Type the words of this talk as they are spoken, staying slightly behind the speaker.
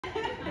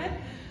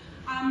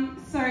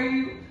So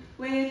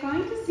we're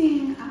going to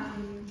sing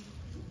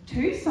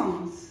two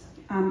songs.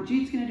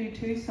 Jude's going to do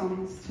two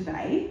songs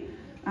today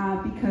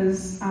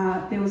because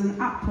there was an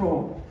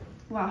uproar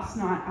last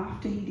night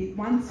after he did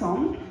one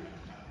song.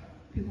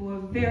 People were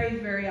very,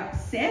 very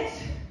upset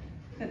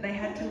that they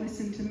had to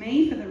listen to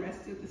me for the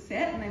rest of the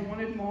set and they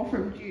wanted more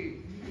from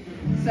Jude.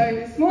 So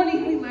this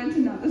morning we learned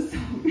another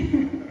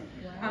song.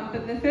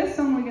 But the first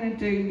song we're going to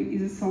do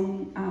is a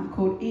song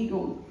called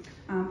Eagle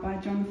by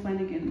John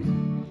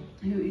Flanagan,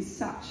 who is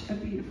such a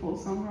beautiful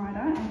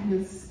songwriter and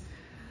has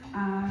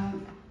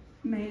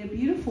made a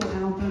beautiful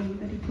album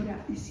that he put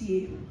out this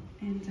year.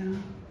 And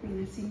we're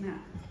going to sing that.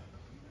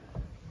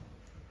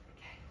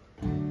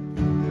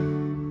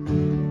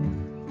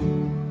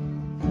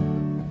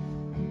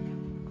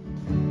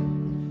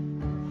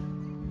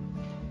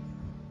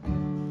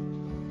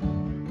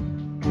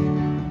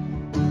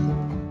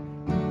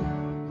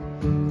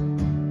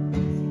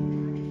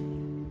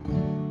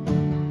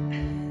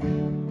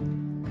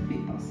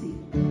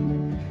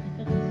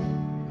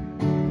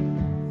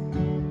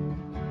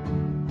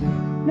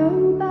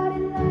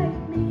 Nobody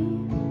like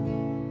me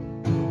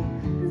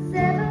has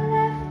ever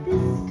left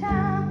this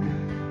town.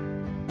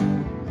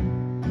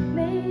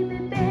 Maybe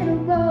been a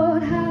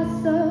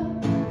roadhouse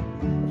up, a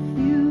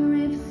few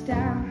rivers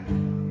down.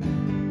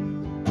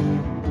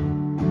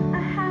 I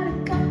had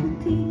a couple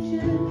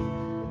teachers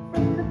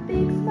from the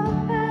big small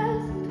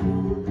passing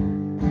through.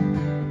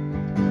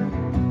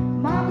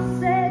 Mama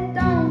said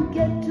don't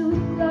get too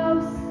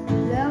close,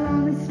 they'll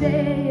only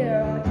stay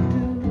here or two.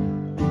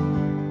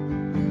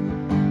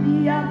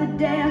 The other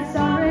day I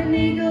saw an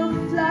eagle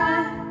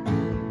fly,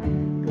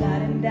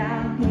 gliding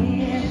down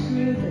here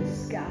through the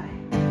sky.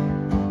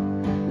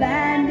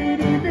 Landed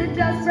in the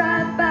dust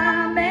right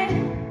by me,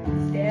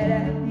 stared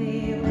at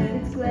me with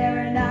its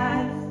glaring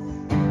eyes.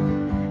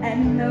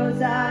 And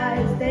those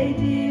eyes, they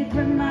did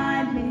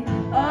remind me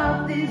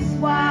of this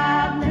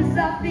wildness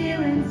I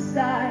feel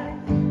inside.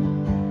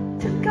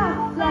 Took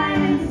off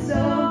flying so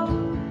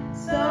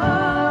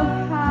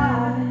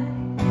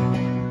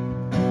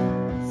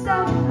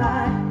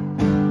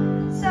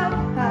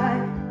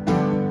high,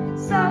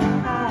 so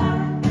high.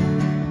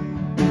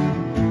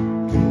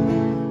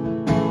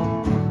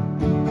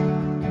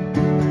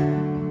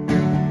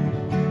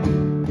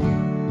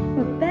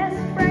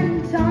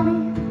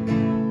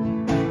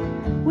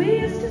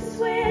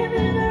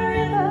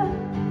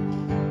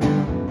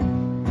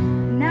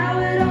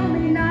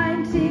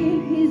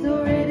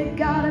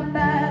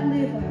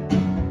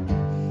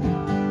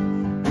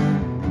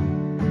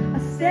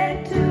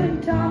 Said to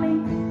him, Tommy,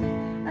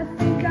 I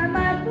think I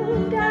might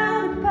move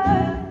down to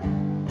Perth.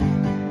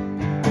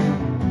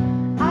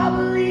 I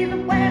believe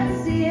it when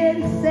I see it,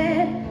 he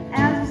said,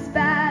 as we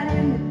spat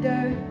in the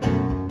dirt.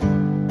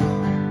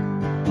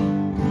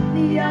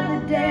 The other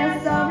day I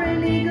saw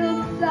an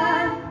eagle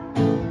fly,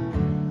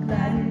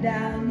 gliding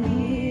down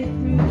here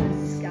through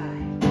the sky.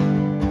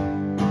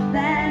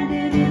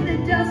 Landed in the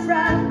dust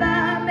right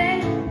by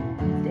me,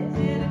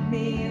 stared at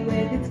me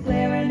with its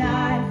glaring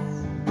eyes.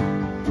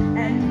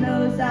 And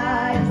those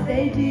eyes,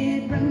 they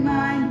did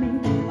remind me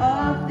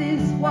of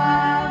this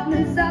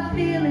wildness I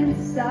feel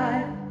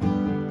inside.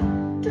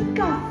 Took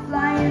off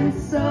flying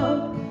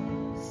so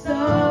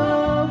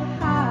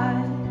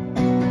high,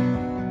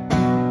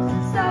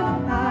 so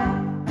high,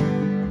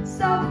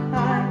 so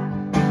high,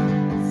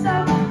 so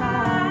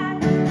high.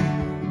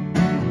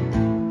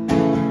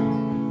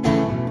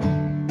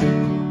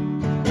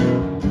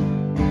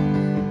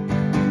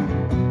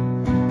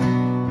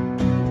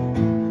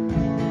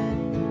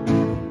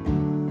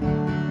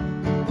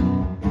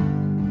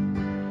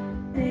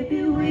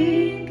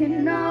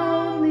 Can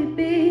only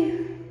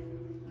be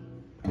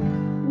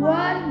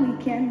what we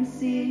can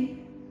see.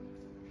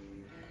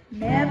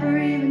 Never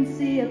even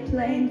see a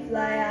plane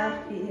fly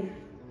out here,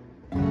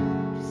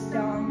 just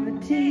on the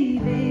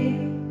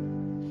TV.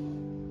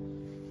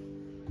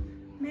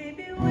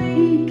 Maybe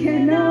we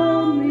can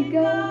only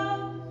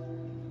go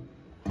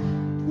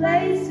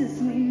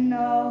places we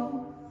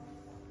know.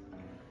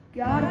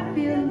 Gotta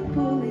feel the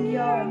pull of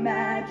your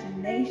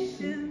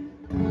imagination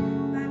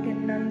like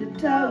an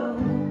undertow.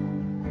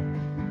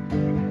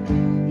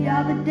 The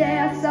other day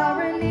I saw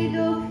an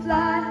eagle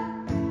fly,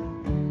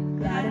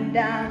 gliding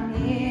down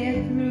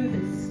here through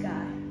the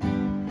sky.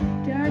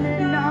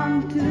 Turning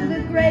on to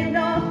the Great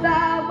North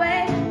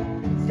Highway,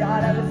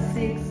 start of a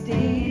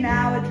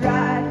 16-hour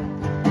drive.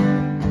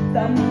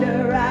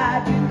 Thunder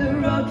ride with the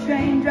road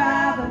train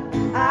drive.